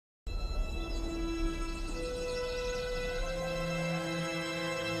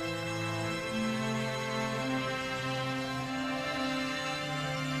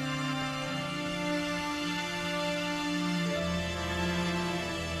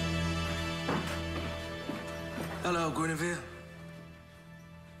Hello, Guinevere.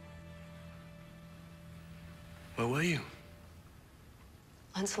 Where were you?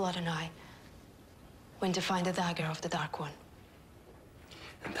 Lancelot and I went to find the dagger of the Dark One.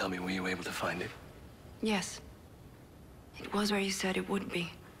 And tell me, were you able to find it? Yes. It was where you said it would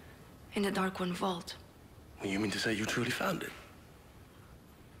be. In the Dark One vault. Well, you mean to say you truly found it?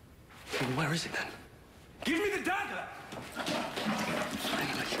 Well, where is it then? Give me the dagger!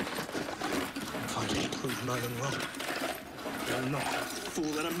 Finally. Finally proved Merlin wrong. You're not. Fool,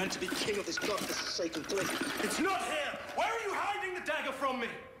 that I'm meant to be king of this godforsaken place. It's not here! Where are you hiding the dagger from me?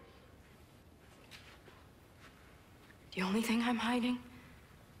 The only thing I'm hiding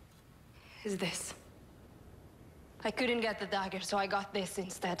is this. I couldn't get the dagger, so I got this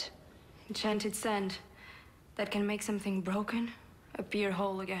instead. Enchanted sand that can make something broken appear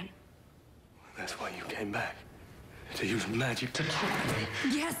whole again. That's why you came back. To use magic to kill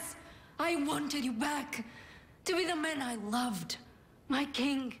me. Yes! I wanted you back. To be the man I loved. My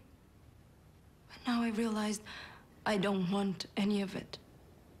king. But now I realized I don't want any of it.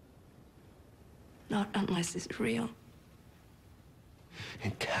 Not unless it's real.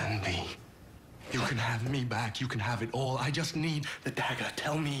 It can be. You can have me back. You can have it all. I just need the dagger.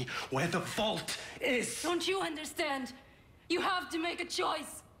 Tell me where the vault is. Don't you understand? You have to make a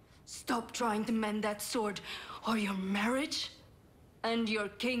choice. Stop trying to mend that sword, or your marriage and your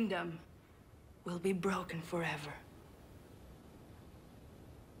kingdom will be broken forever.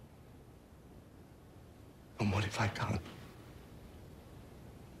 And what if I can't?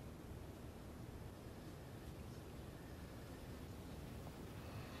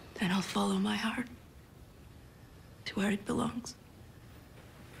 Then I'll follow my heart to where it belongs.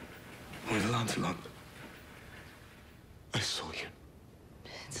 With Lancelot, I saw you.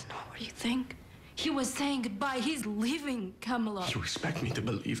 It's not what you think. He was saying goodbye. He's leaving Camelot. You expect me to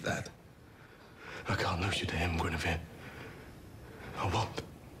believe that? I can't lose you to him, Guinevere. I won't.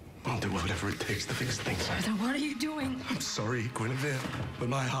 I'll do whatever it takes to fix things. Then what are you doing? I'm sorry, Guinevere, but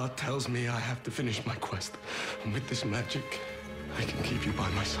my heart tells me I have to finish my quest. And with this magic, I can keep you by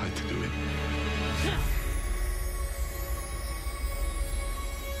my side to do it.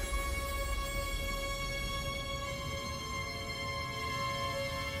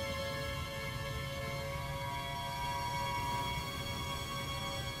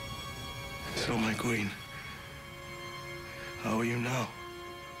 So, my queen, how are you now?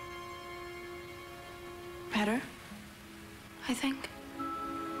 Better, I think.